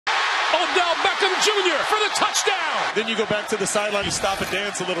Odell Beckham Jr. for the touchdown. Then you go back to the sideline, you stop and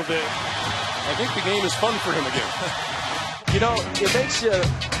dance a little bit. I think the game is fun for him again. You know, it makes you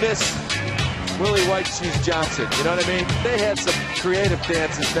miss Willie White Shoes Johnson. You know what I mean? They had some creative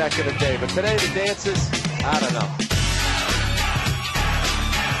dances back in the day, but today the dances, I don't know.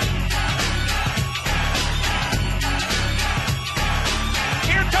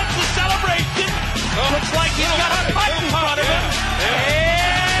 Here comes the celebration. Looks like he's got a pipe in front of him. And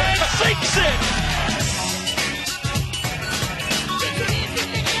sinks it.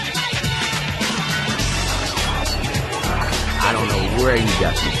 I don't know where you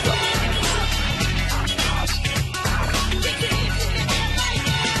got this from.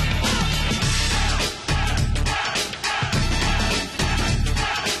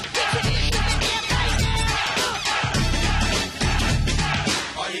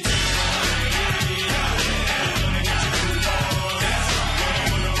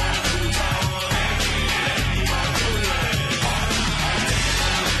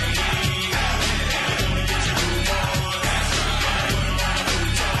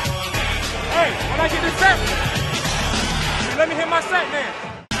 When I get this set, let me hit my set, man.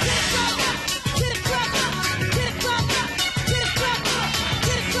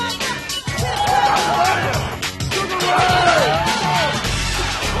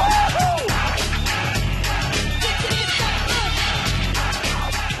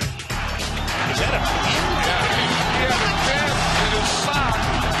 He had a chance in his sock,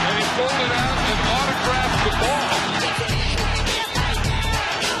 and he pulled it out and autographed the ball.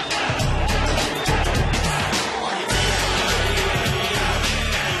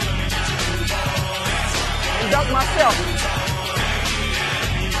 Duck myself.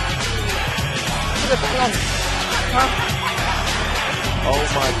 Oh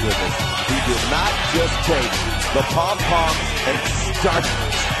my goodness. He did not just take the pom-poms and start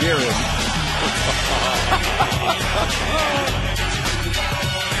cheering.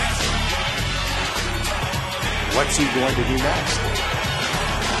 What's he going to do next?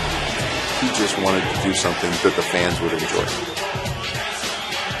 He just wanted to do something that the fans would enjoy.